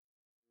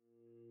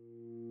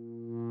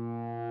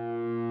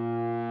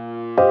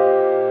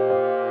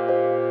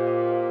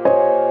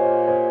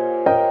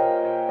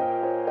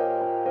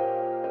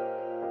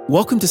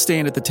Welcome to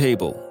Staying at the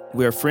Table.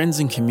 We are friends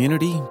and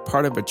community,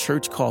 part of a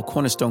church called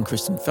Cornerstone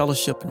Christian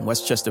Fellowship in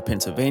Westchester,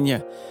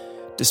 Pennsylvania.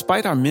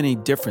 Despite our many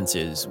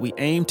differences, we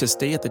aim to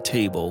stay at the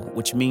table,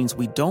 which means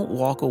we don't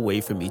walk away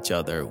from each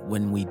other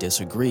when we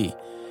disagree.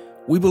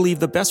 We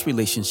believe the best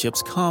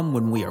relationships come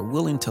when we are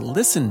willing to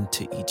listen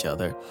to each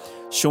other,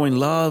 showing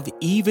love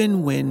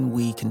even when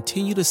we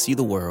continue to see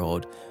the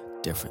world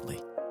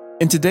differently.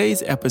 In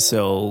today's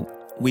episode,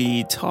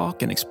 we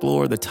talk and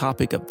explore the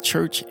topic of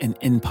church and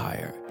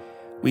empire.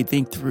 We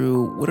think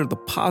through what are the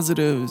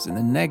positives and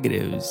the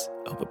negatives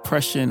of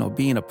oppression or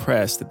being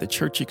oppressed that the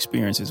church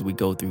experiences as we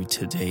go through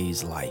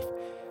today's life.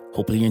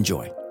 Hopefully you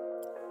enjoy.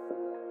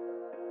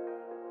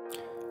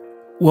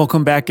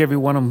 Welcome back,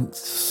 everyone. I'm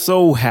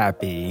so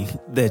happy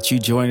that you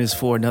joined us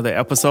for another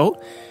episode.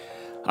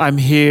 I'm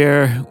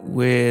here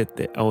with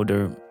the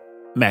elder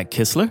Matt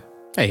Kistler.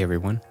 Hey,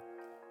 everyone.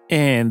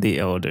 And the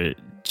elder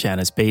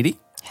Janice Beatty.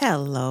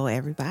 Hello,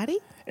 everybody.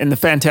 And the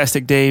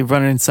fantastic Dave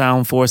running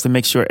sound for us to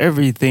make sure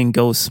everything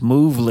goes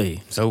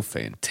smoothly. So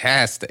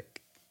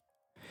fantastic.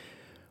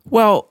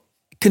 Well,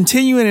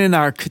 continuing in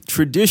our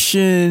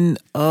tradition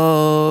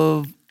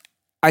of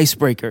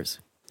icebreakers.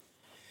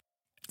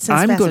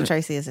 Since Pastor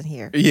Tracy isn't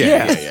here.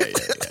 Yeah.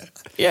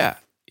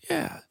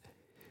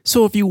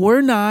 So if you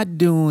were not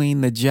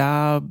doing the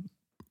job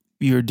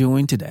you're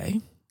doing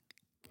today,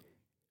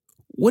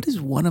 what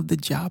is one of the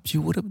jobs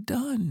you would have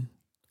done?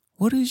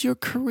 What is your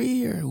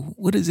career?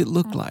 What does it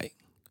look like?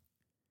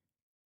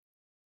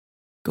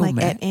 Go, like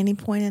Matt. at any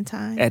point in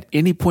time? At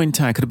any point in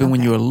time. Could have been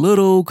when you were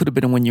little, could have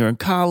been when you were in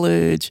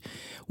college.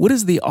 What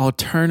is the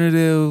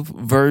alternative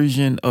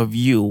version of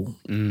you?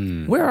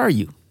 Where are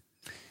you?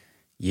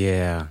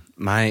 Yeah.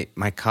 My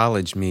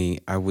college me,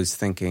 I was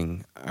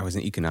thinking, I was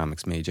an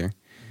economics major,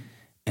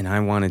 and I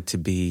wanted to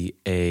be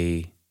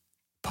a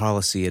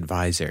policy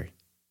advisor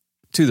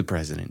to the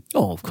president.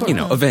 Oh, of course. You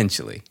know,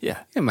 eventually. Yeah.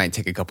 It might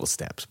take a couple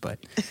steps, but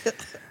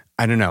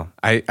I don't know.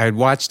 I'd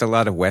watched a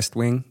lot of West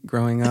Wing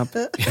growing up,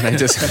 and I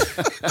just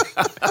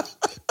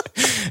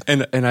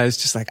and I was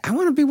just like, I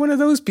want to be one of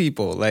those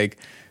people, like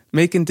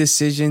making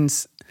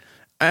decisions.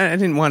 I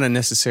didn't want to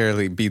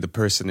necessarily be the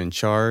person in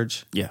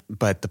charge,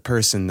 but the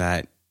person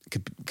that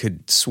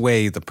could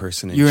sway the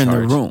person in charge. You're in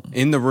the room.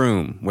 In the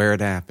room where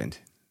it happened,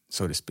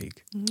 so to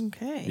speak.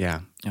 Okay.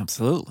 Yeah.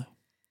 Absolutely.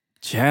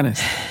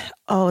 Janice.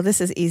 Oh,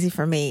 this is easy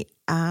for me.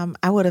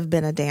 I would have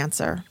been a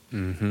dancer.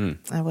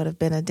 Mm-hmm. I would have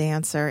been a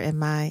dancer in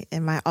my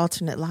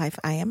alternate life.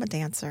 I am a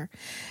dancer.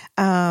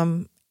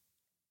 And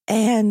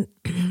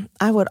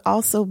I would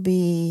also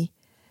be,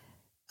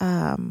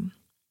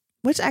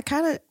 which I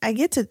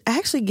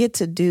actually get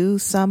to do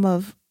some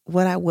of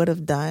what I would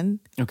have done.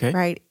 Okay.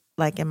 Right.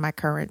 Like in my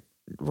current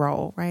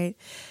role. Right.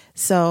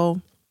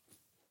 So,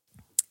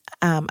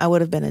 I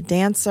would have been a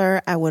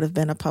dancer. I would have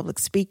been a public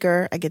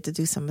speaker. I get to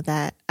do some of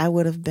that. I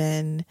would have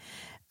been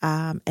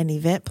an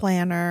event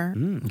planner.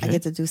 Okay. I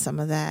get to do some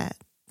of that.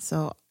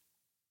 So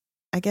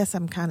I guess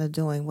I'm kind of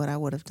doing what I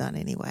would have done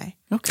anyway.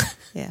 Okay.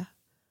 Yeah.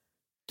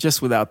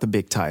 Just without the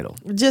big title.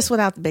 Just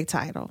without the big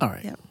title. All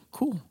right. Yep.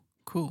 Cool.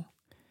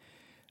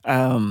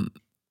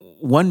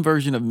 One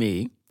version of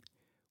me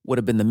would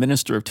have been the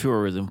Minister of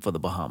Tourism for the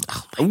Bahamas.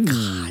 Oh my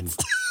God.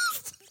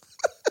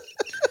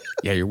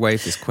 Yeah, your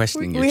wife is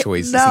questioning your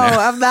choices no,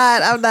 now. I'm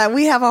not.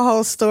 We have a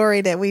whole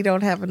story that we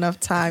don't have enough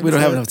time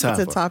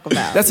to talk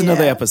about. That's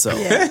another episode.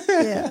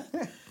 Yeah.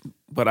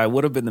 But I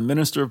would have been the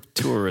Minister of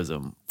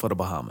Tourism for the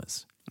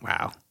Bahamas.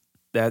 Wow.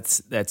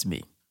 That's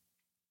me.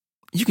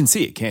 You can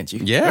see it, can't you?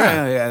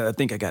 Yeah. I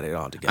think I got it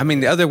all together. I mean,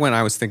 the other one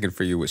I was thinking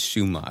for you was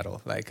shoe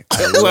model. Like,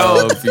 I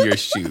love your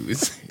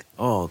shoes.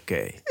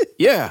 Okay.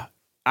 Yeah,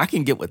 I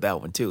can get with that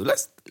one too.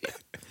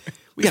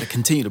 We got to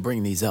continue to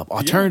bring these up.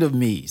 Alternative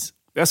me's.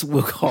 That's what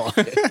we'll call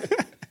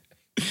it.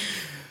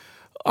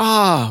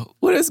 Well,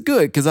 that's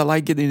good because I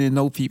like getting to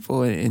know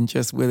people and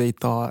just where they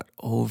thought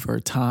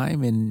over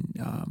time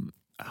and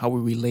how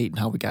we relate and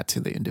how we got to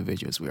the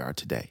individuals we are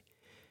today.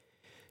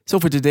 So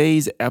for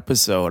today's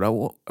episode, I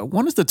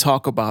want us to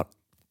talk about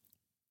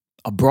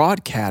a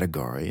broad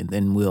category and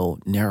then we'll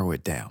narrow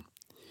it down.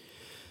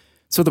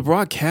 So the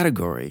broad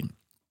category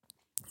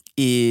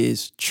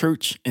is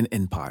church and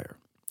empire.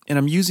 And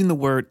I'm using the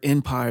word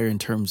empire in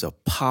terms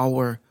of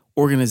power,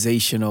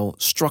 organizational,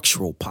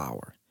 structural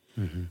power.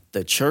 Mm-hmm.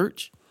 The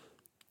church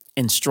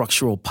and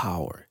structural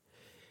power.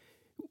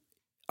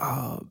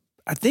 I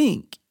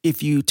think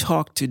if you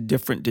talk to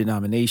different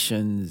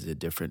denominations,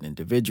 different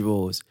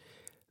individuals,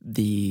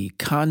 the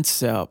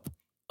concept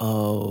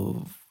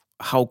of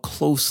how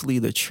closely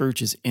the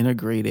church is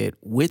integrated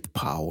with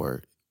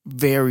power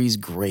varies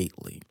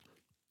greatly.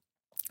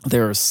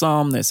 There are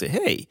some that say,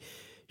 hey,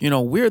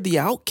 we're the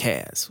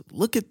outcasts.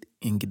 Look at,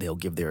 and they'll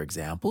give their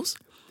examples.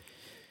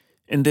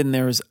 And then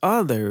there's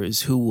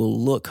others who will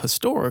look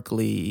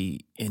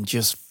historically and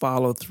just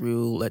follow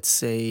through, let's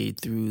say,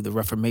 through the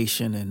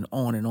Reformation and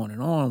on and on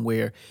and on,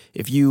 where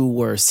if you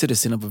were a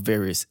citizen of a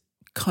various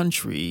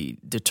country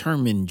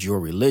determined your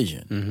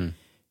religion. Mm-hmm.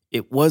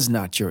 It was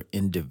not your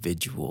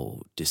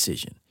individual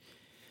decision.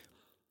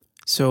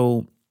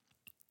 So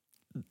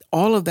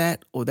all of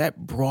that, or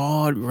that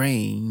broad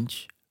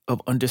range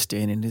of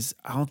understanding is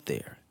out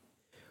there,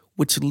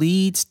 which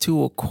leads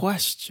to a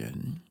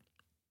question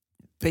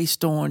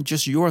based on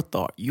just your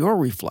thought, your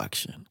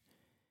reflection.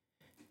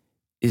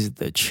 Is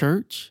the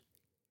church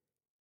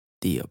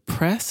the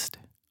oppressed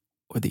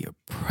or the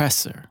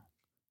oppressor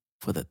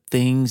for the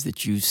things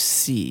that you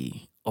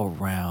see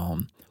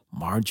around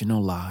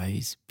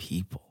marginalized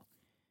people?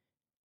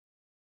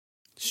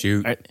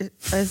 Shoot. Okay,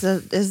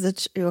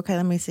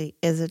 let me see.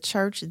 Is the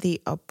church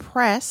the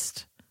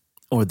oppressed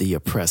Or the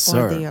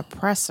oppressor? or the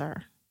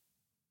oppressor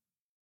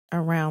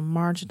around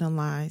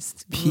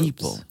marginalized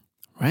people, groups?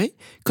 right?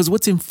 Because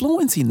what's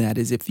influencing that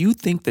is if you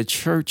think the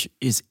church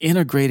is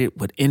integrated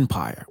with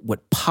empire,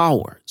 with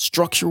power,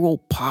 structural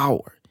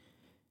power,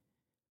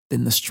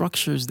 then the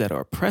structures that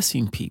are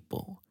oppressing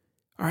people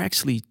are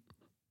actually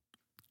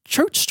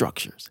church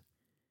structures.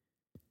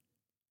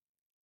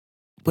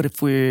 But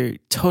if we're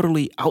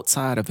totally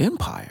outside of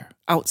empire,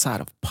 outside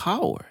of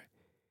power,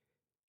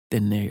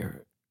 then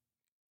they're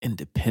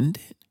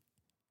independent.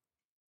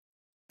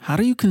 How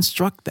do you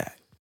construct that?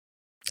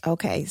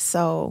 Okay,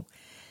 so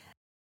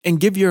And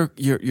give your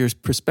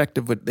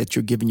perspective that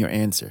you're giving your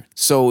answer.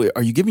 So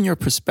are you giving your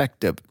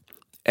perspective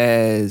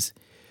as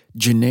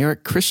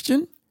generic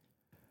Christian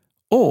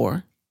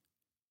or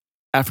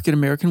African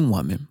American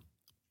woman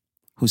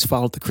who's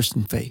followed the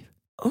Christian faith?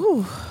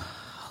 ooh,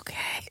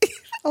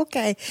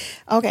 okay.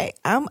 Okay.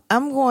 I'm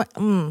going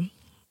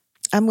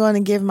to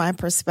give my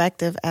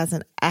perspective I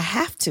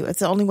have to. It's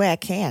the only way I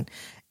can,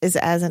 is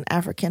as an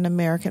African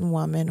American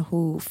woman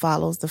who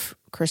follows the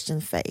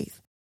Christian faith.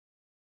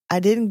 I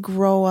didn't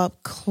grow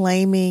up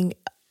claiming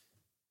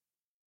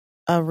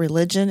a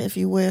religion, if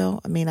you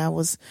will. I mean, I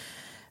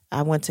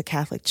went to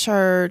Catholic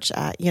church,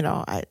 or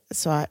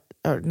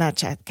not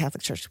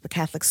Catholic church, but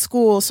Catholic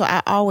school. So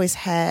I always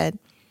had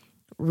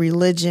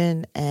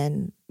religion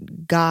and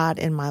God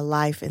in my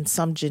life in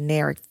some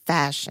generic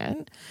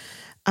fashion.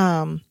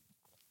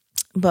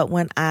 But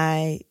when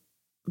I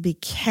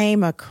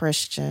became a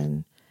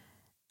Christian,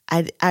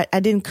 I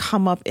didn't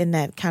come up in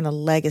that kind of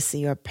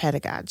legacy or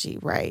pedagogy,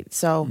 right?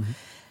 So,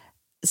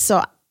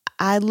 So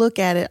I look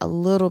at it a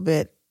little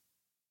bit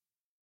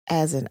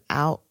as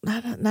not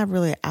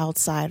really an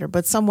outsider,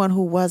 but someone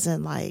who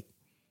wasn't like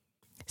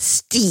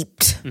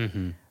steeped,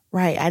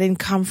 right? I didn't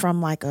come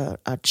from like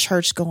a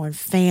church going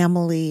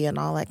family and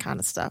all that kind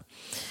of stuff.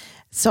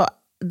 So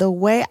the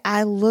way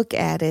I look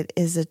at it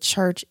is the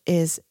church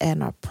is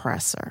an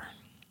oppressor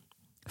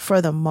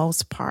for the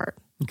most part.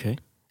 Okay.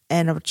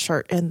 And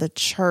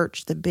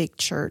the big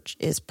church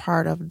is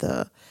part of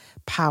the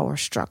power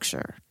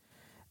structure.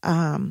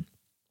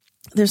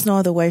 There's no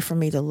other way for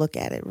me to look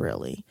at it,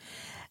 really.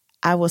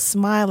 I was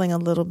smiling a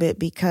little bit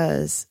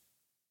because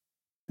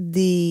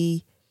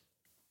I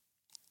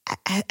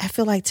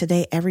feel like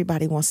today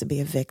everybody wants to be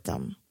a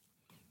victim,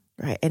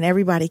 right? And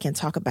everybody can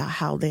talk about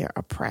how they're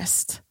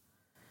oppressed.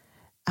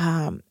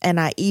 And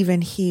I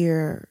even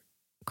hear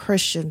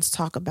Christians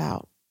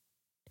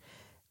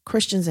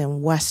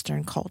in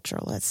Western culture,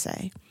 let's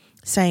say,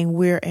 saying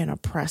we're an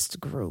oppressed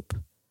group.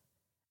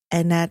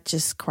 And that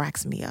just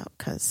cracks me up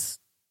because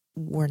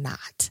we're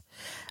not.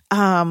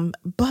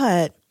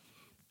 But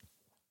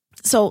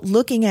so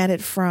looking at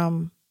it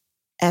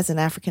as an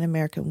African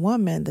American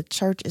woman, the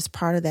church is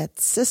part of that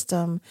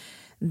system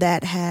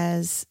that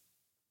has,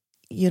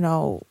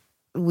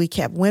 we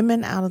kept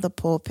women out of the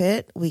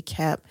pulpit. We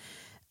kept,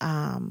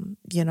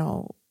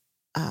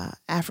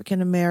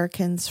 African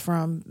Americans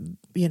from,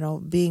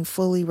 being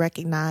fully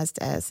recognized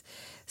as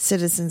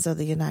citizens of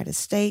the United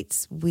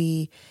States.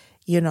 We,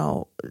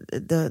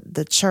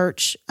 the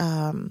church,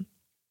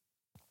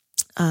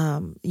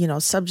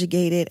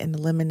 subjugated and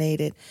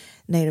eliminated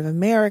Native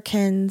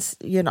Americans.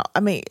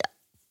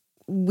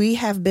 We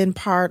have been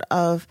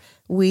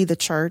the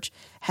church,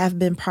 have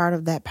been part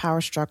of that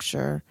power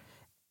structure,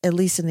 at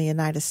least in the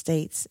United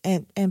States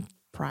and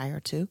prior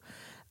to,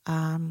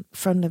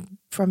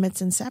 from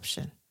its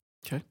inception.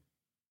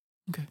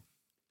 Okay.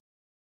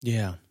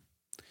 Yeah.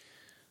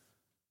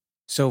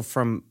 So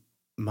from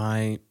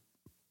my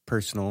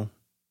personal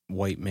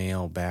white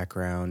male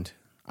background,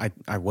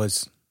 I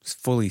was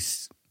fully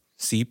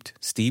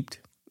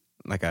steeped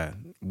like a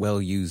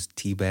well-used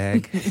tea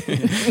bag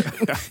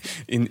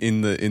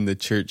in the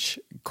church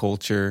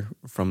culture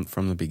from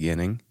the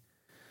beginning.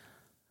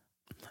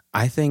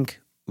 I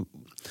think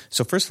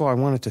so. First of all, I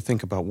wanted to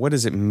think about what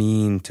does it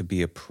mean to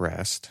be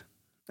oppressed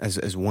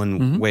as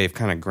one way of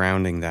kind of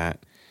grounding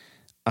that.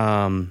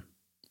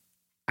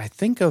 I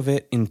think of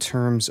it in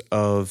terms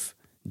of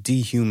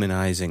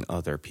dehumanizing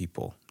other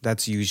people.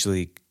 That's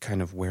usually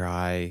kind of where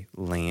I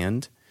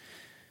land.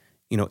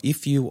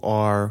 If you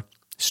are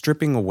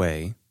stripping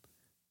away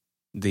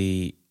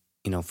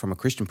from a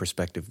Christian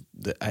perspective,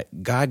 the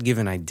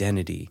God-given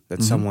identity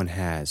that someone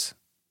has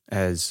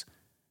as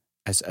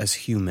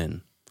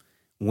human,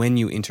 when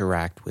you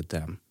interact with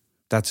them,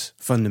 that's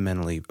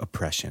fundamentally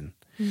oppression.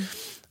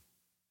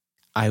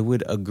 I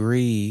would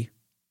agree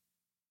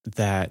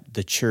that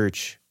the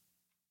church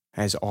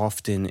has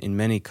often, in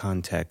many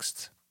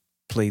contexts,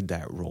 played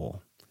that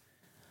role.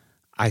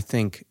 I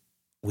think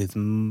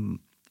when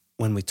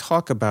we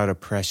talk about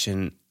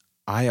oppression,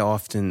 I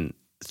often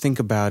think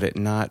about it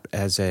not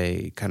as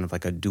a kind of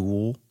like a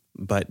dual,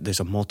 but there's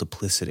a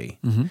multiplicity.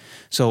 Mm-hmm.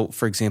 So,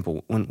 for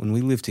example, when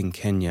we lived in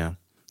Kenya,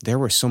 there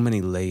were so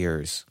many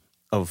layers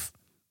of,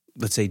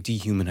 let's say,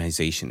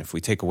 dehumanization. If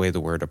we take away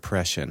the word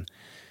oppression,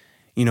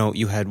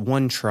 you had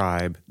one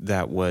tribe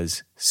that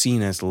was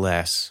seen as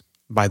less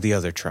by the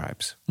other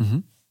tribes. Mm-hmm.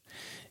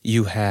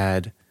 You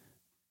had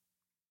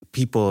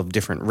people of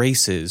different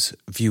races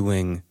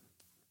viewing,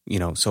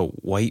 so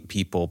white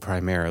people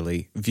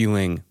primarily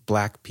viewing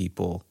black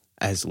people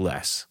as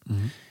less.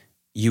 Mm-hmm.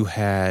 You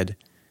had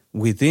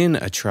within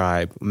a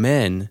tribe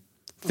men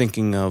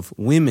thinking of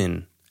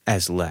women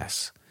as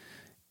less.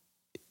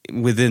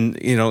 Within,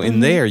 in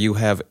there you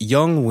have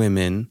young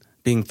women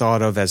being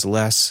thought of as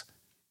less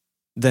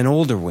than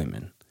older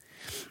women.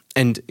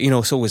 And,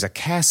 so it was a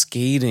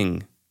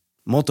cascading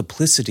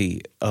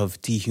multiplicity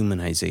of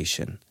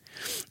dehumanization.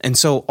 And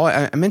so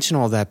I mention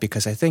all that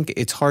because I think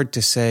it's hard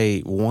to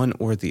say one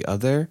or the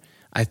other.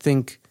 I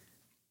think,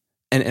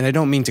 and I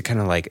don't mean to kind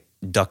of like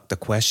duck the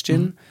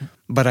question,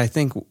 but I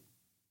think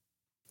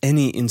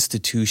any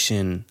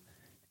institution,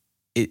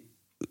 it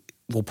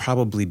will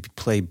probably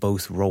play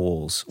both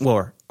roles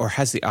or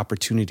has the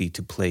opportunity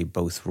to play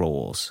both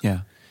roles.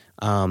 Yeah.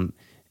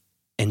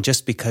 And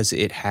just because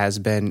it has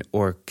been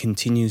or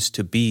continues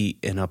to be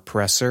an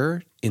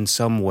oppressor in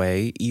some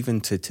way, even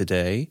to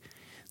today,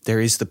 there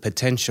is the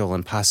potential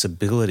and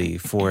possibility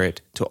for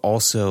it to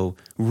also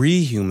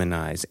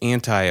rehumanize,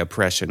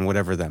 anti-oppression,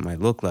 whatever that might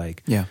look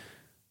like,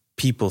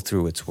 people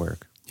through its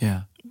work.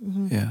 Yeah,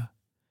 yeah.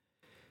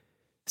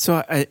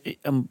 So I've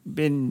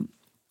been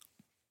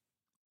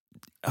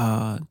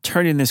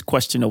turning this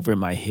question over in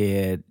my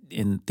head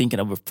and thinking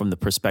of it from the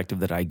perspective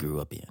that I grew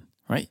up in,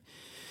 right?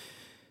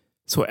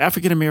 So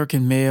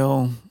African-American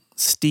male,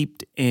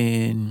 steeped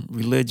in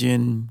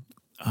religion,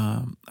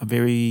 a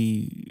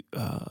very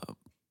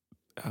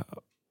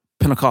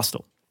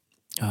Pentecostal,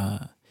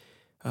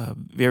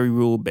 very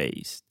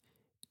rule-based.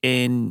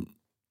 And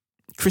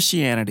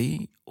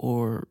Christianity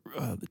or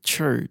the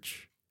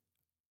church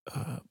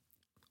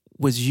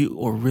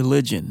or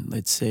religion,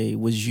 let's say,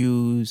 was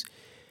used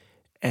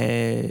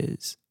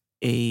as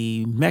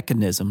a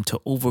mechanism to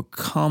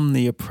overcome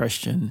the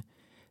oppression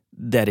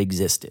that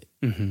existed.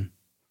 Mm-hmm.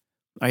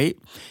 Right?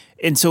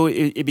 And so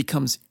it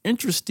becomes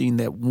interesting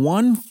that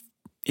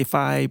if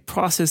I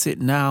process it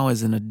now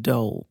as an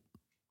adult,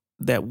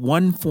 that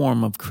one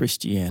form of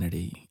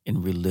Christianity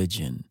and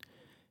religion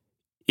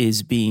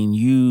is being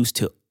used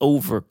to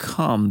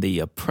overcome the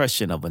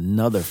oppression of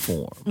another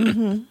form.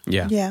 Mm-hmm.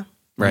 Yeah.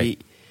 Right.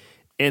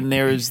 And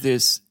there's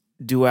this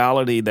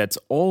duality that's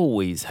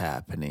always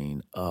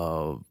happening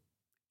of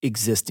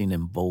existing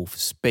in both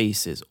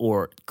spaces,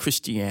 or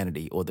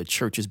Christianity or the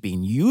church is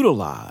being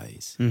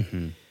utilized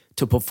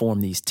to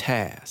perform these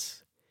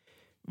tasks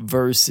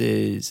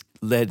versus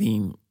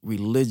letting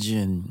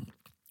religion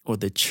or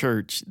the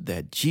church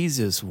that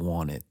Jesus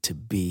wanted to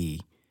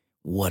be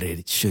what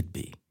it should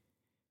be.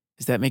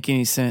 Does that make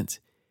any sense?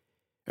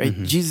 Right?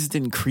 Mm-hmm. Jesus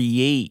didn't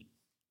create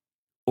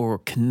or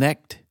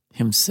connect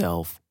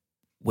himself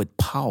with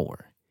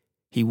power.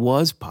 He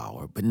was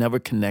power, but never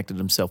connected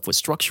himself with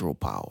structural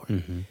power.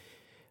 Mm-hmm.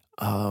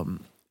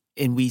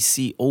 And we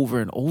see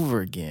over and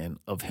over again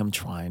of him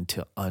trying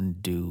to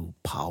undo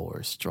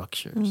power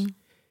structures. Mm-hmm.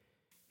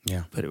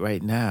 Yeah. But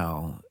right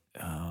now,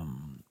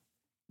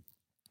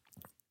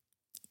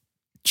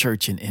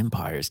 church and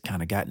empires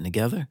kind of gotten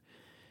together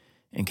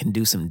and can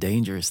do some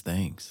dangerous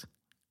things.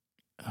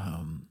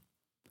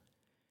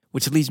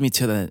 Which leads me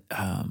to the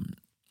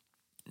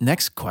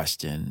next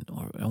question,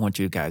 or I want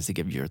you guys to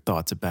give your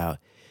thoughts about,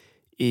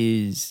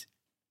 is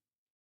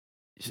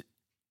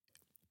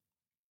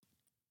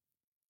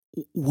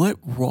what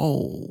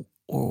role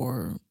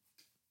or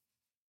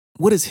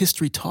what has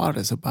history taught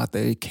us about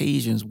the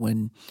occasions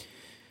when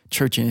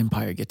church and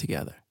empire get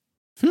together?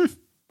 What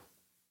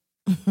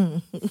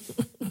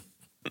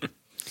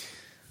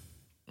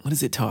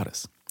has it taught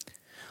us?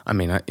 I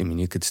mean,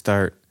 you could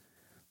start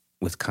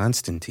with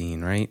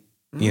Constantine, right?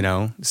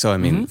 So I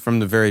mean, from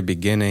the very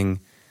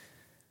beginning,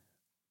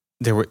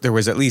 there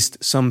was at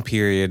least some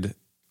period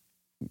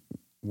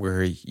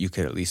where you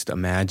could at least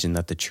imagine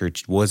that the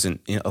church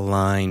wasn't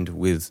aligned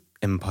with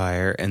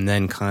empire, and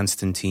then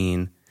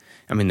Constantine.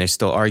 I mean, there's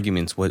still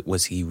arguments.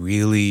 Was he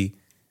really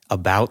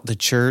about the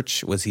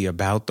church? Was he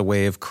about the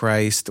way of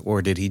Christ,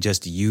 or did he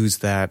just use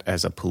that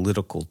as a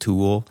political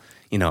tool?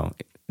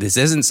 This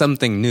isn't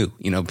something new.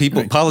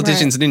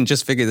 Politicians didn't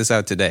just figure this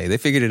out today. They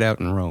figured it out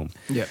in Rome.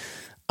 Yeah.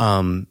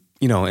 And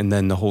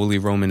then the Holy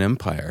Roman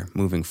Empire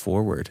moving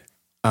forward.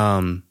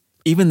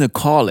 Even to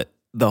call it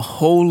the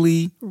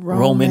Holy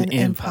Roman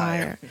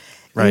Empire.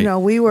 Right.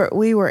 We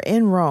were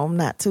in Rome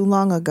not too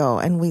long ago,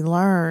 and we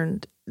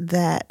learned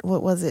that,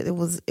 what was it?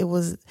 It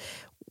was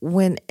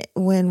when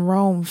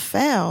Rome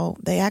fell,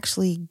 they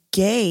actually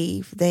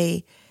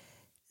they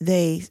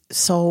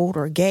sold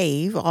or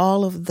gave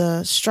all of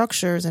the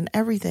structures and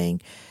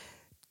everything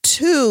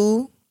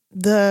to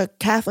the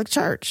Catholic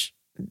Church.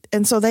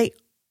 And so they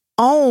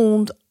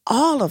owned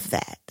all of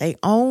that. They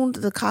owned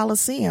the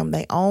Colosseum.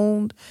 They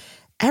owned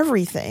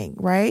everything,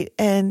 right?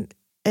 And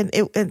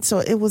so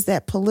it was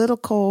that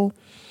political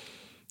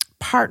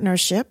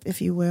partnership,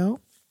 if you will,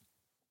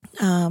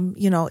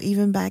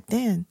 even back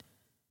then.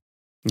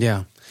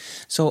 Yeah.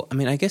 So, I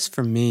mean, I guess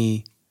for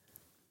me,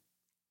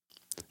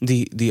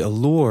 the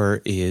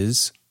allure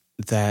is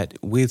that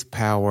with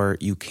power,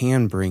 you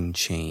can bring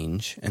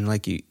change. And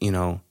like,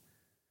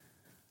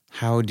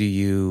 how do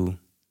you,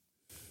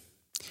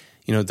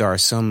 there are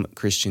some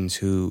Christians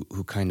who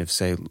kind of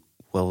say,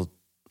 well,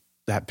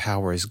 that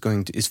power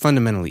is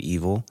fundamentally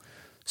evil.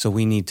 So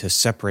we need to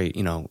separate,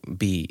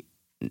 be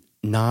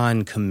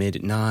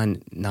non-committed,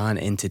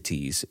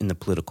 non-entities in the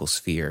political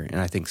sphere.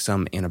 And I think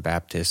some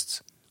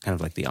Anabaptists, kind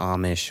of like the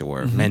Amish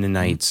or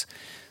Mennonites,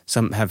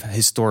 some have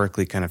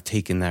historically kind of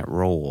taken that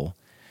role.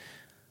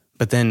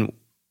 But then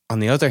on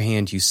the other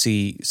hand, you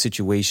see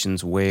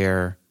situations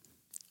where,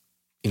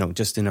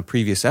 just in a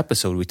previous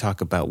episode, we talk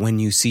about when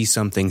you see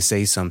something,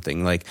 say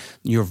something. Like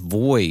your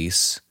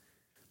voice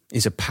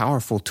is a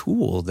powerful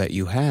tool that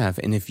you have.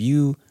 And if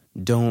you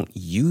don't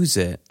use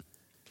it,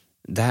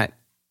 that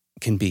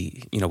can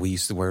be, we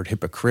use the word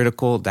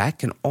hypocritical. That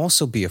can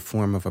also be a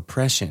form of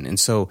oppression. And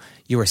so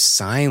your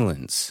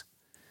silence,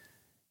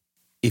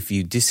 if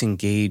you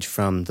disengage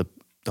from the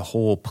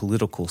whole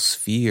political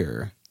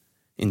sphere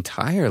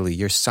entirely,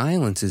 your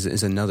silence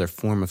is another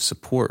form of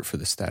support for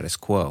the status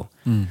quo.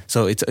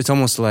 So it's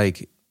almost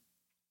like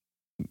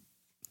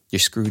you're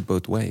screwed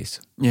both ways.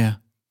 Yeah.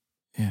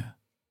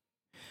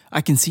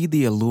 I can see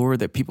the allure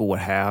that people would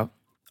have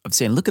of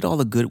saying, look at all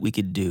the good we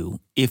could do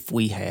if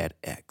we had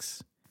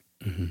X.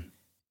 Mm-hmm.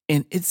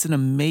 And it's an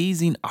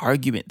amazing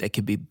argument that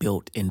could be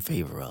built in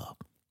favor of.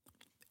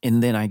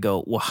 And then I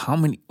go, well,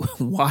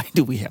 why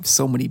do we have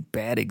so many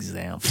bad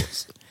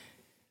examples?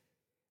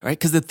 Right?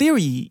 Because the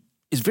theory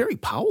is very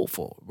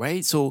powerful,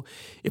 right? So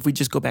if we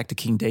just go back to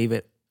King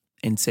David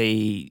and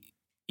say,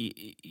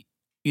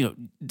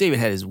 David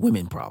had his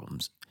women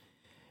problems.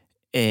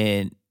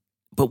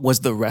 But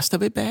was the rest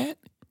of it bad?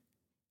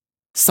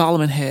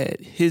 Solomon had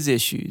his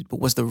issues, but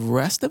was the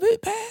rest of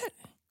it bad?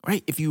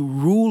 Right? If you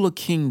rule a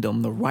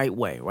kingdom the right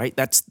way, right?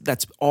 That's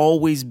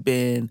always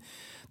been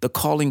the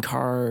calling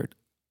card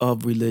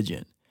of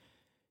religion.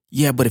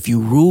 Yeah, but if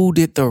you ruled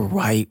it the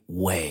right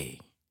way,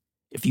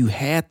 if you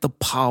had the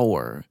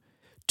power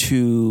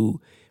to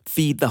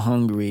feed the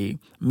hungry,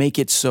 make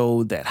it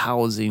so that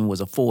housing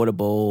was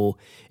affordable,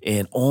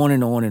 and on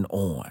and on and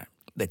on,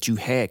 that you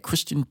had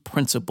Christian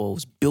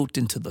principles built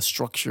into the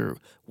structure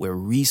where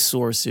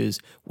resources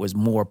was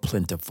more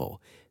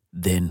plentiful,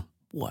 then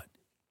what?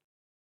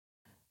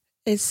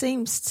 It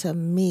seems to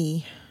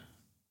me,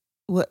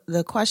 what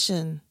the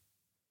question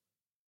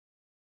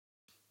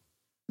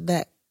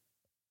that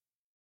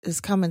is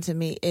coming to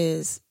me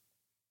is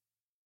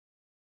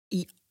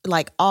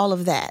like all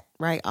of that,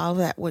 right? All of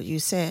that, what you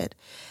said.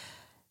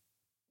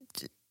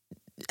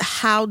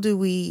 How do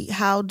we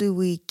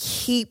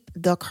keep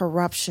the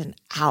corruption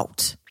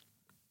out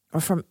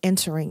or from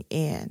entering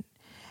in?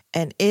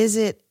 And is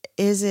it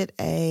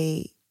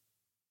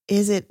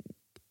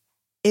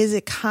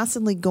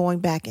constantly going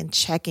back and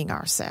checking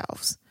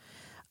ourselves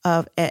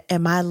of,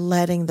 am I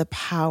letting the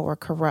power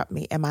corrupt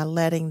me? Am I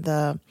letting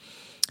the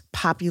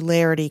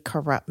popularity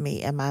corrupt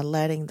me? Am I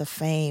letting the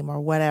fame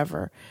or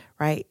whatever,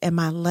 right? Am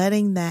I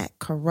letting that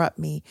corrupt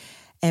me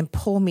and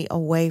pull me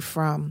away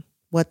from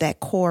what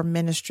that core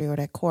ministry or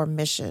that core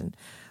mission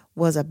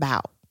was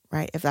about,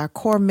 right? If our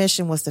core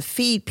mission was to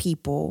feed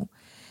people,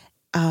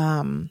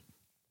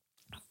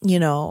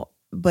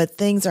 but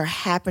things are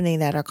happening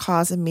that are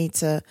causing me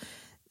to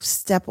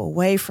step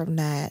away from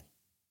that,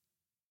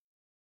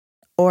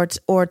 or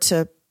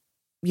to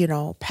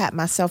pat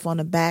myself on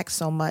the back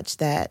so much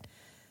that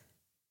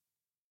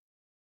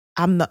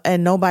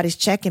and nobody's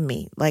checking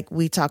me, like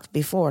we talked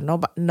before.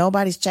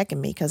 Nobody's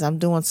checking me because I'm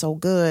doing so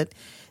good.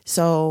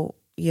 So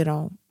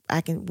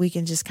we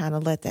can just kind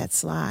of let that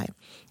slide.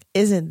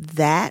 Isn't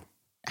that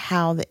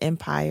how the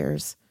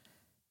empires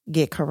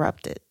get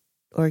corrupted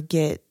or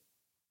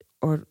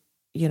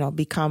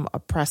become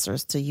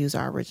oppressors, to use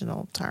our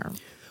original term?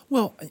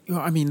 Well,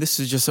 this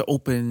is just an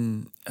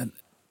open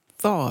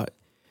thought,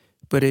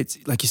 but it's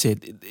like you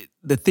said,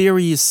 the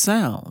theory is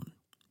sound,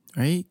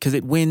 right? Because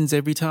it wins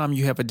every time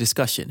you have a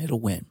discussion, it'll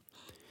win.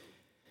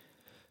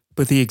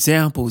 But the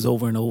examples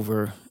over and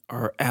over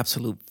are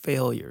absolute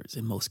failures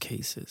in most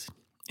cases.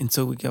 And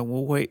so we go,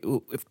 well, wait,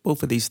 if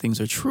both of these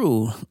things are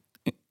true,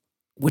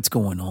 what's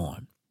going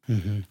on?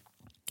 Mm-hmm.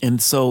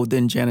 And so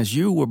then, Janice,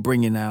 you were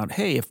bringing out,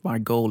 hey, if my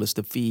goal is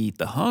to feed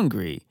the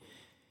hungry,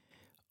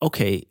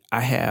 okay,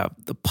 I have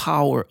the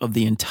power of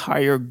the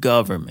entire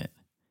government.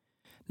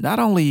 Not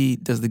only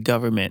does the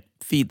government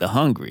feed the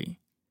hungry,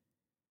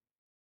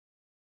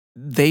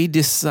 they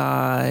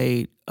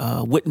decide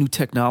what new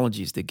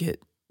technologies to get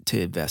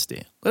to invest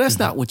in. Well, that's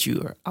not what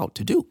you are out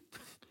to do.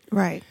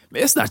 Right.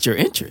 It's not your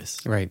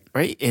interest. Right.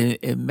 Right.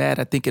 And Matt,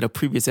 I think in a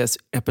previous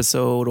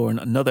episode or in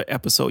another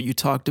episode, you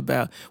talked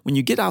about when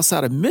you get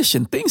outside of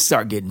mission, things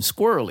start getting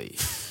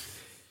squirrely.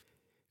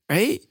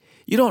 Right.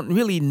 you don't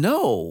really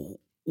know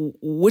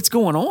what's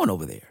going on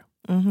over there,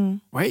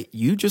 right?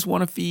 You just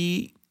want to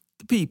feed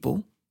the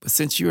people. But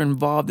since you're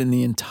involved in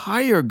the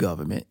entire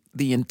government,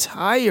 the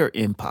entire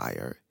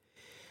empire,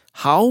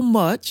 how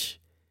much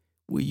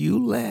will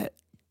you let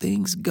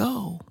things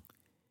go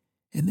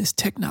in this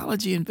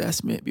technology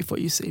investment before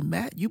you say,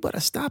 Matt, you better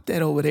stop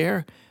that over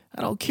there.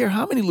 I don't care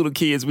how many little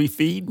kids we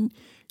feeding.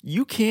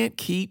 You can't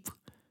keep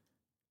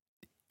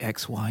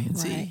X, Y, and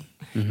Z. Right.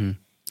 Mm-hmm.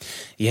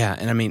 Yeah,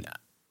 and I mean,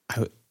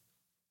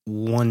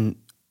 one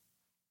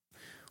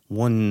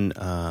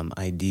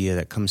idea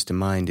that comes to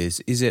mind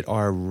is it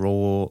our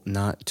role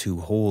not to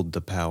hold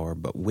the power,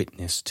 but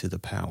witness to the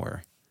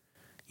power?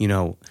 You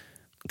know,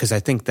 because I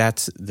think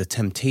that's the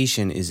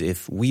temptation is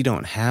if we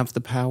don't have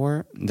the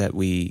power, that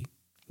we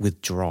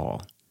withdraw.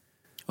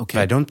 Okay.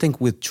 But I don't think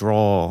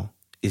withdrawal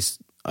is,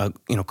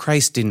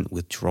 Christ didn't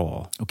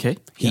withdraw. Okay.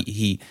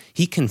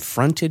 He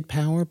confronted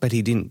power, but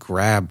he didn't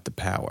grab the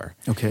power.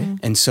 Okay. Mm-hmm.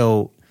 And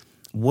so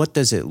what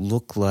does it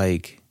look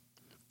like?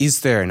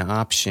 Is there an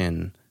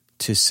option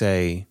to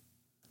say,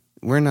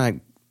 we're not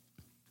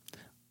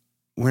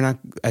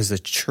as a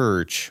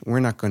church,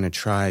 we're not going to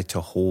try to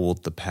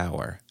hold the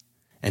power?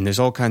 And there's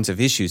all kinds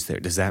of issues there.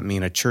 Does that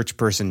mean a church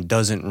person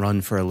doesn't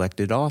run for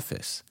elected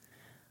office?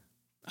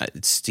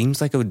 It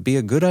seems like it would be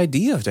a good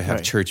idea to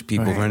have church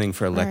people running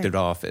for elected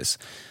office.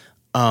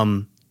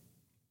 But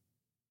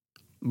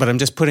I'm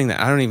just putting that,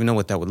 I don't even know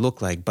what that would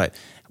look like. But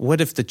what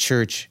if the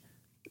church,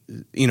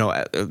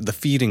 the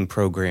feeding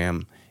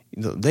program,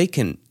 they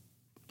can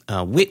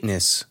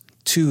witness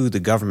to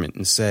the government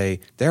and say,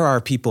 there are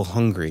people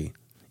hungry.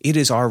 It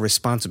is our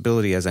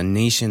responsibility as a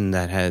nation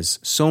that has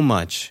so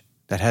much,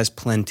 that has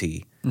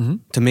plenty,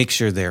 to make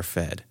sure they're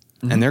fed.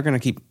 Mm-hmm. And they're going to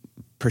keep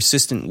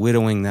persistent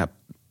widowing the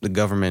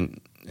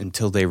government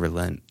until they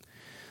relent.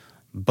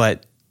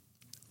 But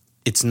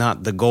it's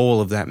not the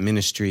goal of that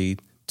ministry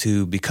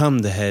to become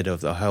the head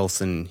of the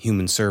Health and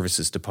Human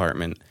Services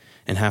Department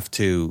and have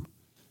to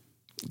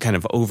kind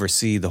of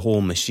oversee the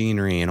whole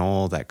machinery and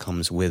all that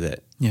comes with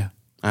it. Yeah.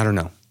 I don't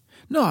know.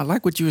 No, I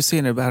like what you were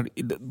saying about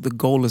the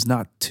goal is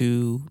not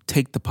to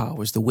take the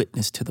power, it's to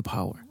witness to the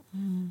power,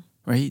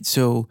 right?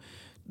 So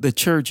the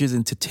church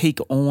isn't to take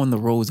on the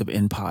roles of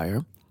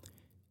empire.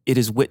 It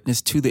is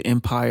witness to the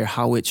empire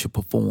how it should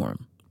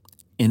perform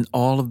in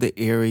all of the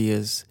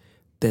areas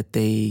that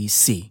they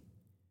see,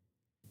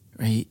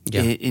 right?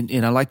 Yeah.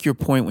 And I like your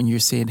point when you're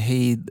saying,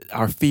 hey,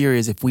 our fear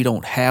is if we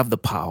don't have the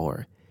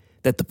power,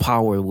 that the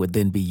power would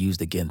then be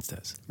used against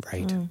us.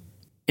 Right.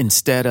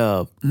 Instead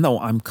of, no,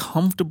 I'm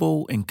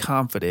comfortable and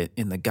confident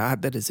in the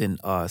God that is in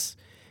us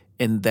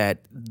and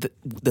that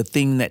the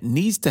thing that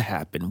needs to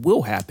happen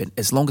will happen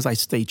as long as I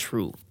stay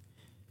true.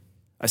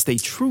 I stay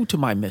true to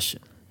my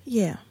mission.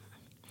 Yeah.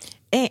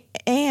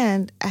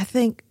 And I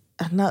think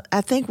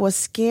what's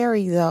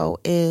scary though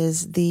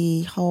is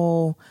the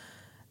whole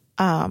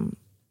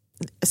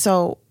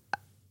so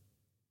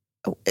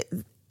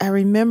I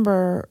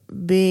remember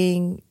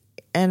being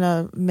in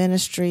a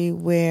ministry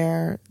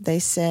where they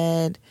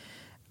said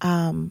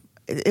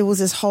it was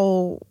this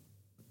whole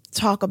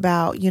talk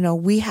about,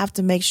 we have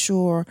to make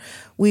sure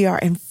we are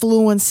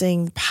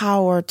influencing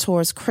power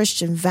towards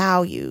Christian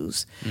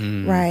values,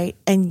 right?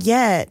 And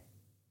yet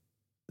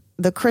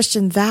the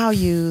Christian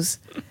values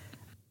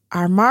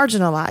are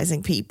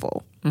marginalizing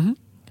people,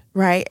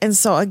 right? And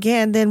so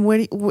again, then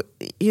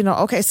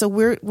so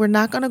we're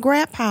not going to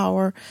grab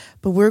power,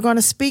 but we're going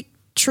to speak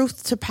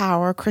truth to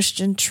power,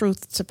 Christian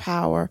truth to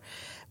power.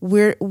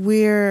 But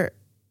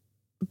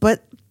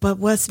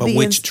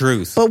which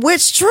truth? But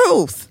which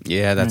truth?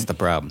 Yeah, that's the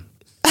problem.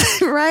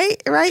 Right.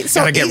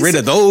 So gotta get rid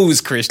of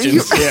those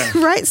Christians. Yeah.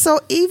 Right. So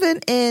even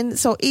in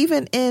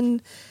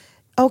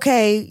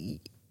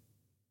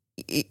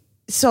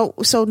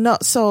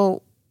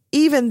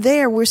even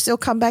there, we're still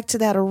come back to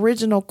that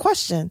original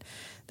question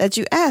that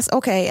you asked.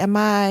 Okay, am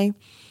I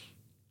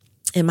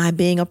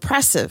being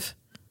oppressive?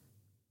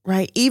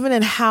 Right. Even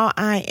in how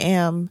I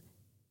am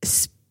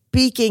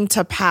speaking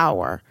to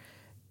power,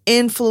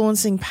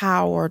 influencing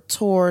power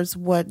towards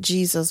what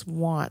Jesus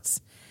wants.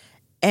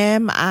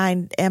 Am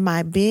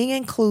I being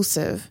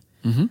inclusive,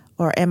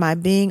 or am I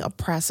being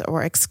oppressive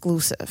or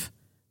exclusive?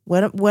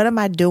 What am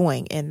I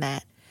doing in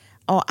that?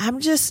 Oh, I'm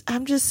just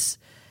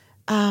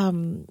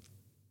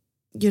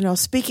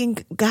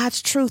speaking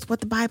God's truth, what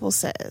the Bible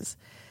says.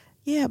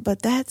 Yeah,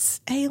 but that's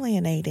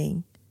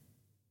alienating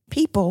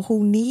people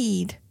who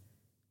need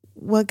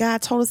what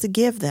God told us to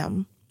give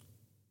them.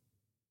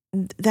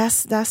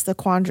 That's the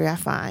quandary I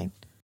find.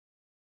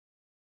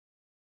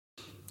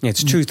 Yeah,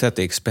 it's truth at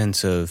the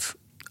expense of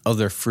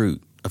other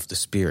fruit of the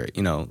Spirit,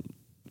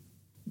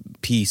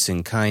 peace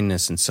and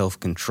kindness and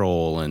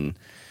self-control and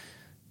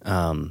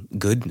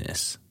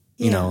goodness.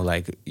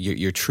 Like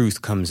your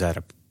truth comes at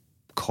a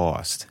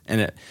cost.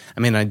 And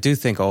I do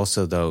think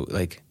also though,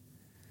 like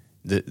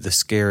the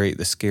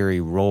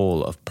scary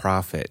role of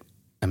prophet.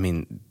 I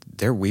mean,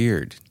 they're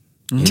weird.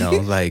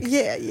 Like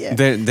yeah.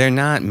 They're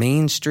not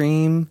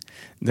mainstream.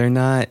 They're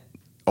not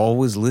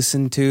always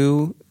listened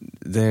to.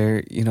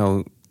 They're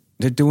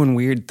they're doing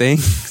weird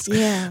things.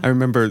 Yeah. I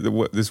remember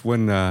this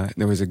one,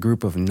 there was a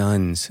group of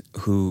nuns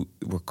who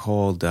were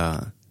called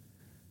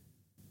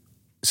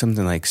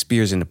something like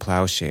Spears into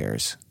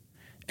Plowshares.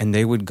 And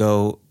they would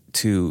go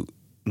to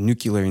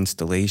nuclear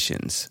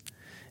installations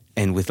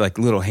and with like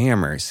little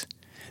hammers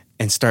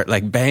and start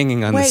like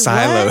banging on the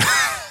silos.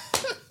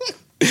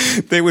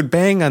 They would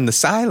bang on the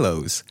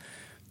silos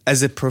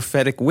as a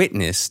prophetic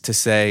witness to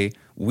say,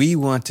 we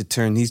want to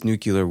turn these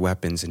nuclear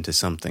weapons into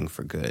something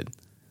for good.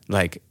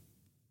 Like,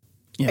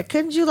 yeah.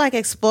 Couldn't you like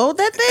explode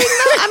that thing?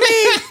 No, I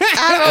mean,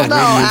 I don't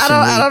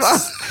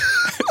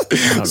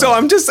know. So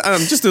I'm just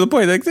to the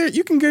point, like there,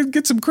 you can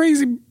get some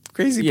crazy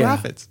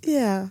profits.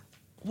 Yeah.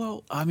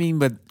 Well, I mean,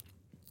 but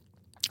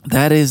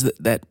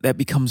that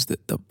becomes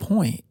the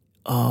point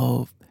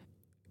of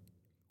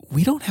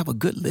we don't have a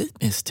good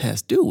litmus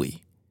test, do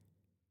we?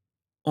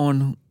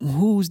 On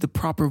who's the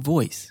proper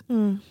voice.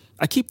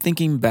 I keep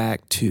thinking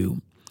back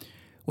to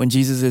when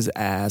Jesus is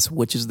asked,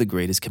 which is the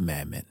greatest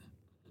commandment?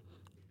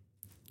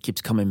 Keeps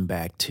coming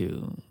back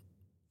to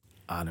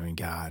honoring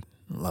God,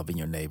 loving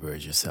your neighbor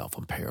as yourself.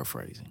 I'm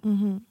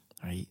paraphrasing,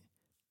 right?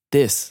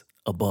 This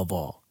above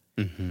all.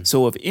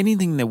 So if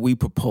anything that we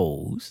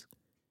propose,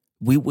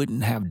 we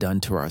wouldn't have done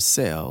to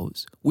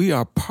ourselves, we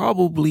are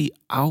probably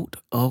out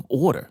of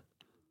order.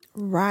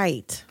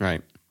 Right.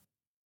 Right.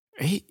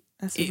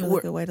 That's a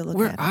really good way to look at it.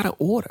 We're out of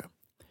order.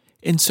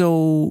 And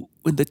so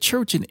with the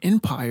church and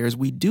empires,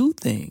 we do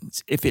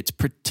things. If it's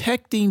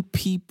protecting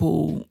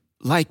people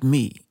like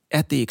me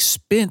at the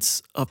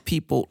expense of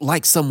people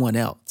like someone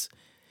else,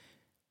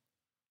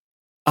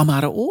 I'm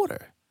out of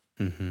order.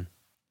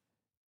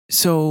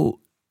 So,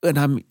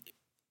 and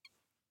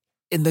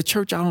the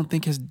church, I don't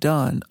think has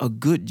done a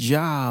good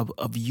job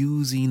of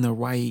using the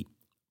right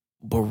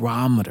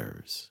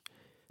barometers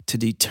to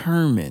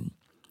determine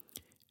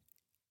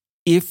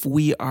if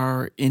we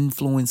are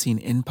influencing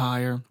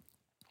empire,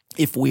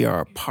 if we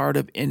are a part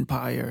of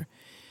empire,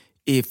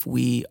 if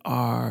we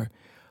are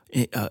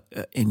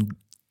in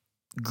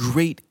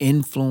great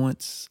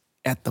influence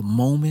at the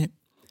moment.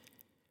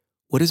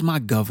 What is my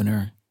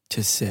governor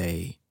to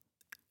say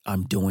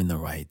I'm doing the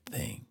right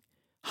thing?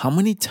 How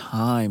many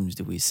times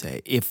do we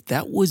say, if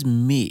that was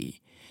me,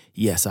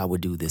 yes, I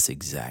would do this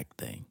exact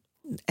thing?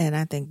 And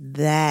I think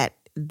that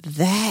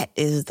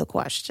is the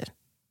question.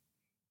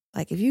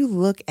 Like if you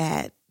look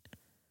at,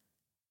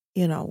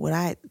 what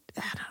I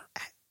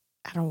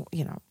don't,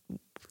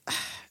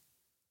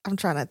 I'm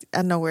trying to,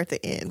 I know we're at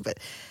the end, but,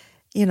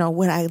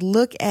 when I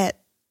look at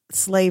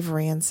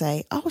slavery and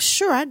say, oh,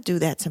 sure, I'd do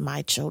that to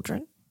my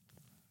children.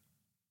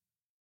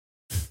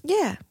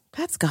 Yeah,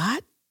 that's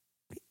God,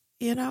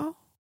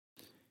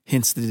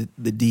 Hence the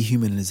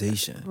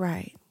dehumanization.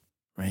 Right.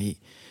 Right?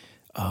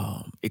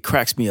 It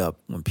cracks me up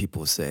when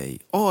people say,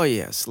 oh,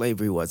 yeah,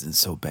 slavery wasn't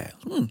so bad.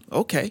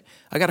 Okay,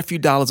 I got a few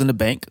dollars in the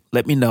bank.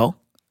 Let me know.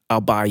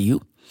 I'll buy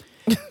you.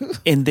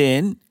 And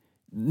then,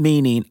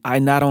 meaning I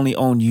not only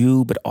own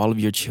you, but all of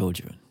your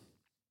children.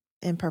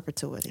 In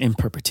perpetuity.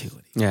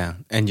 Yeah,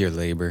 and your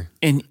labor.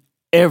 And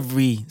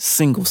every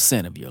single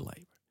cent of your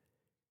labor.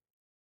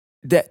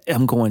 That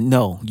I'm going,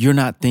 no, you're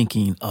not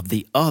thinking of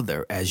the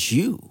other as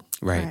you.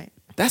 Right.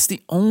 That's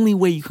the only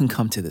way you can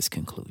come to this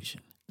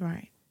conclusion.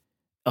 Right.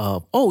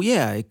 Oh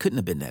yeah, it couldn't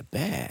have been that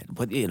bad.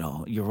 But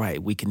you're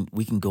right. We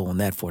can go on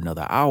that for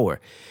another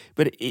hour.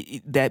 But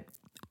that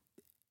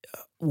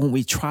when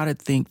we try to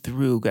think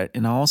through,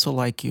 and I also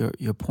like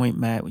your point,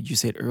 Matt, what you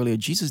said earlier,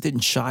 Jesus didn't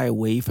shy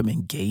away from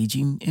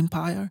engaging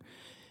empire.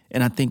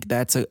 And I think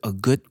that's a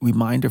good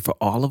reminder for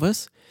all of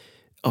us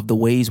of the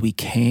ways we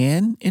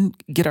can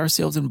get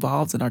ourselves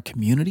involved in our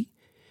community.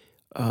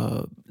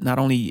 Not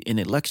only in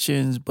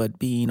elections, but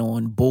being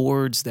on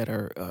boards that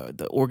are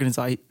the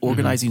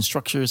organizing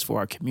structures for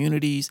our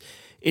communities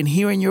and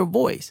hearing your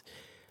voice.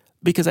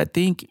 Because I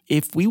think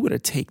if we were to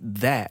take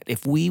that,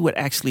 if we would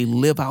actually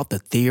live out the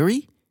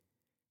theory,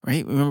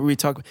 right? Remember we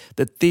talked,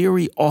 the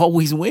theory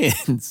always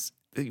wins.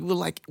 We're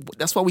like,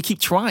 that's why we keep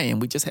trying.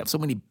 We just have so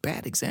many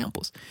bad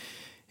examples.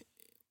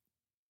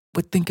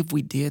 But think if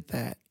we did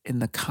that, and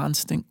the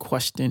constant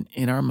question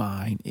in our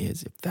mind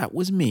is, if that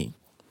was me,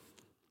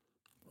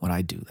 when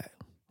I do that,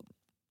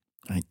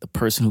 right? The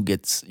person who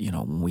gets,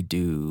 when we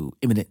do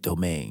eminent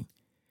domain,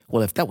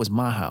 well, if that was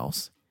my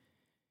house,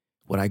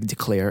 would I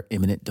declare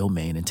eminent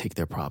domain and take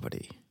their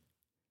property?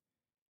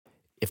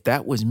 If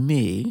that was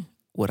me,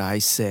 would I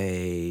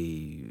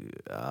say,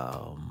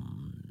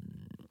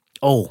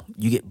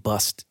 you get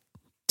bused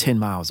 10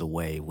 miles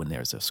away when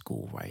there's a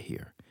school right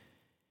here?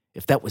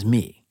 If that was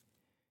me.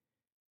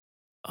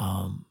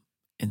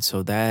 And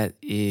so that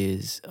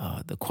is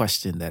the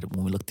question that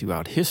when we look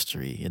throughout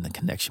history and the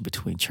connection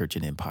between church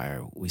and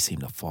empire, we seem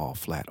to fall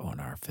flat on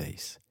our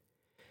face.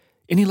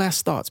 Any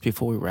last thoughts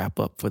before we wrap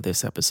up for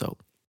this episode?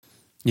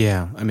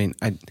 Yeah, I mean,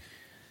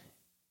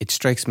 it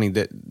strikes me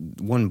that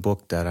one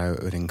book that I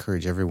would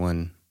encourage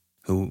everyone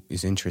who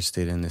is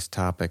interested in this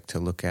topic to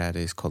look at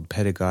is called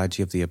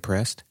Pedagogy of the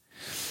Oppressed,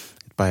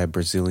 by a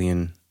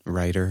Brazilian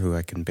writer who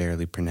I can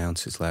barely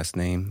pronounce his last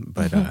name,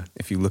 but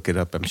if you look it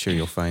up, I'm sure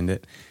you'll find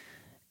it.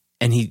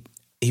 And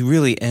he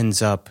really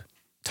ends up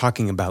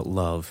talking about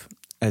love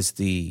as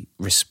the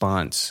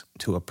response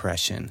to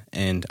oppression.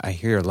 And I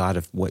hear a lot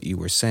of what you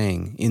were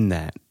saying in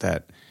that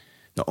the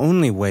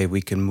only way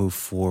we can move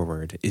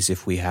forward is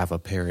if we have a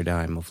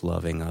paradigm of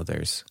loving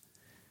others.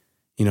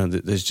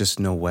 There's just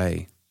no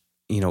way.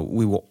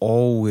 We will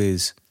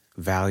always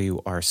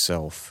value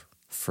ourselves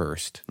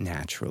first,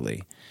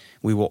 naturally.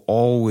 We will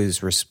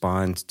always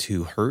respond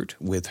to hurt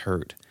with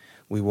hurt.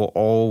 We will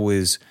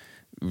always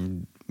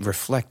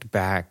reflect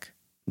back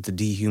the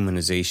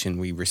dehumanization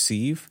we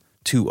receive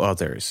to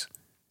others.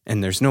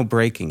 And there's no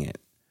breaking it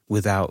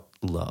without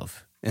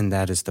love. And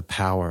that is the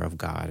power of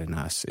God in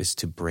us, is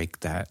to break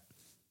that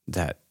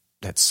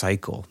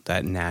cycle,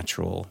 that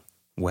natural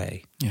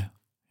way. Yeah.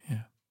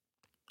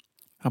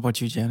 How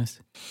about you,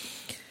 Janice?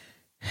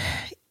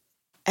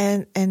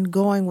 And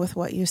going with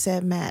what you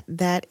said, Matt,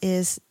 that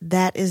is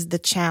the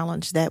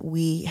challenge that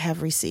we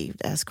have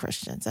received as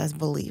Christians, as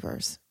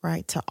believers,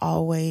 right? To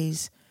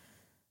always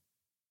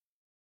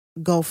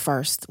go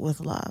first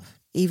with love,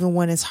 even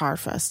when it's hard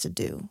for us to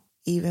do,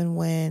 even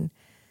when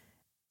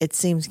it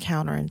seems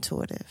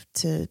counterintuitive,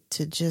 to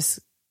just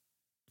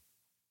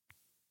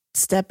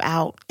step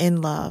out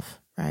in love,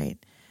 right?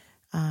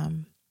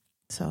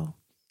 So,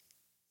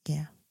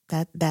 yeah,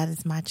 that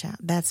is my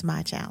challenge. That's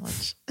my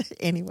challenge,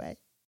 anyway.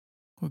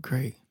 Well,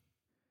 great.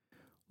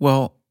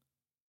 Well,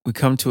 we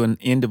come to an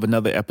end of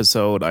another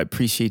episode. I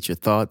appreciate your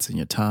thoughts and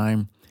your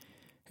time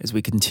as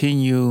we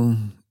continue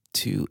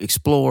to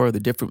explore the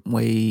different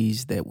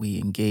ways that we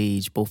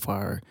engage both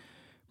our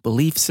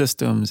belief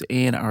systems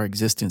and our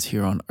existence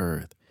here on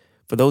earth.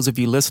 For those of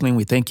you listening,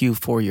 we thank you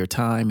for your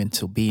time and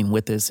to being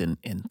with us and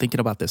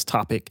thinking about this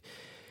topic.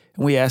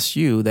 And we ask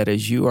you that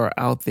as you are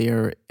out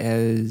there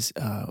as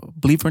a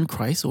believer in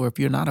Christ, or if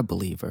you're not a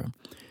believer,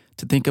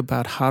 to think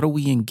about how do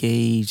we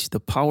engage the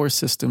power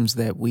systems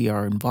that we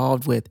are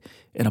involved with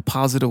in a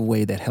positive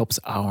way that helps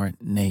our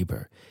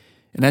neighbor.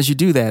 And as you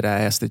do that, I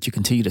ask that you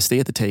continue to stay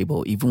at the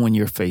table, even when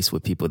you're faced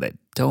with people that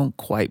don't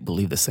quite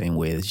believe the same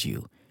way as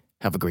you.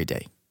 Have a great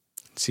day.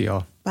 See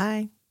y'all.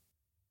 Bye.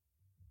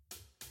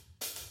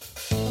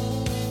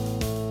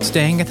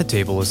 Staying at the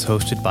Table is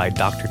hosted by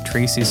Dr.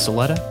 Tracy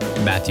Saletta,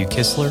 Matthew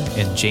Kistler,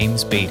 and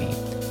James Beatty,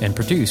 and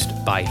produced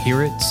by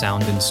Hear It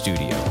Sound and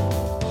Studio.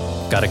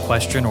 Got a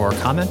question or a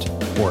comment,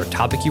 or a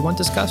topic you want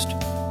discussed?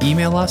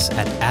 Email us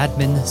at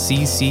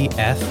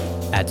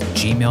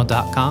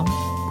adminccf@gmail.com.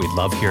 We'd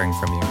love hearing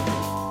from you.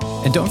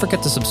 And don't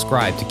forget to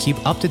subscribe to keep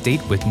up to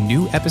date with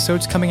new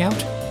episodes coming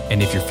out.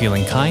 And if you're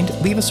feeling kind,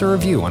 leave us a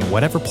review on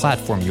whatever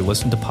platform you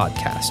listen to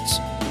podcasts.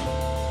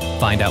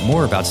 Find out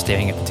more about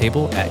Staying at the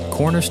Table at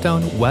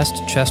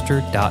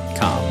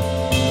cornerstonewestchester.com.